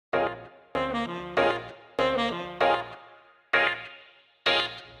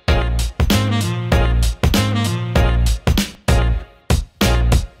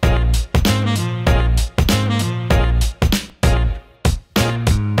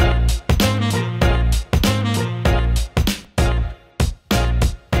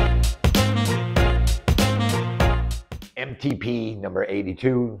MTP number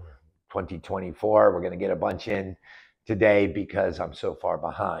 82, 2024. We're going to get a bunch in today because I'm so far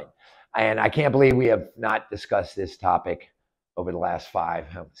behind. And I can't believe we have not discussed this topic over the last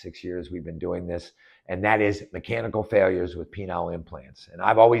 6 years we've been doing this, and that is mechanical failures with penile implants. And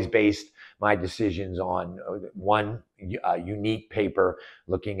I've always based my decisions on one unique paper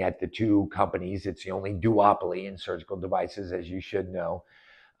looking at the two companies. It's the only duopoly in surgical devices, as you should know.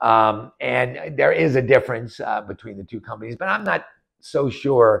 And there is a difference between the two companies, but I'm not so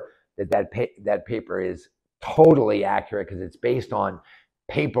sure that paper is totally accurate because it's based on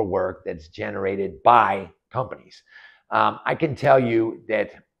paperwork that's generated by companies. I can tell you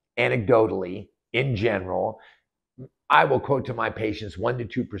that anecdotally, in general, I will quote to my patients 1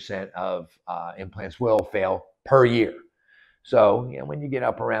 to 2% of implants will fail per year. So when you get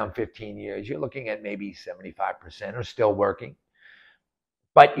up around 15 years, you're looking at maybe 75% are still working.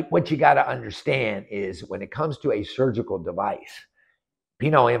 But what you got to understand is when it comes to a surgical device,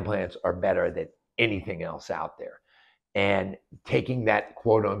 penile implants are better than anything else out there. And taking that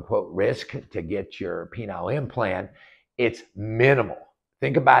quote unquote risk to get your penile implant, it's minimal.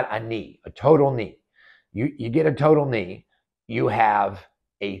 Think about a knee, a total knee. You get a total knee, you have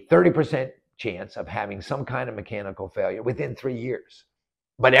a 30% chance of having some kind of mechanical failure within 3 years.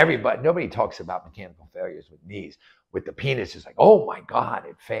 But nobody talks about mechanical failures with knees. With the penis, it's like, oh my God,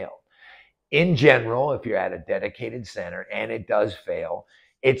 it failed. In general, if you're at a dedicated center and it does fail,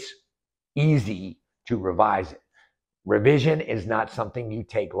 it's easy to revise it. Revision is not something you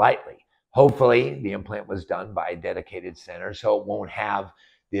take lightly. Hopefully, the implant was done by a dedicated center, so it won't have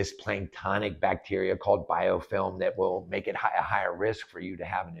this planktonic bacteria called biofilm that will make it a higher risk for you to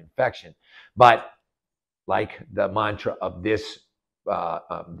have an infection. But like the mantra of this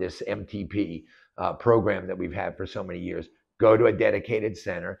MTP program that we've had for so many years, go to a dedicated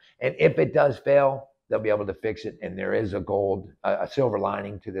center, and if it does fail, they'll be able to fix it. And there is a silver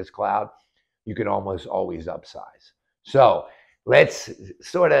lining to this cloud. You can almost always upsize. So let's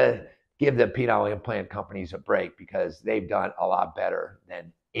sort of give the penile implant companies a break because they've done a lot better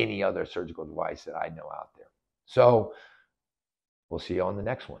than any other surgical device that I know out there. So we'll see you on the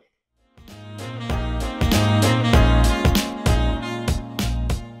next one.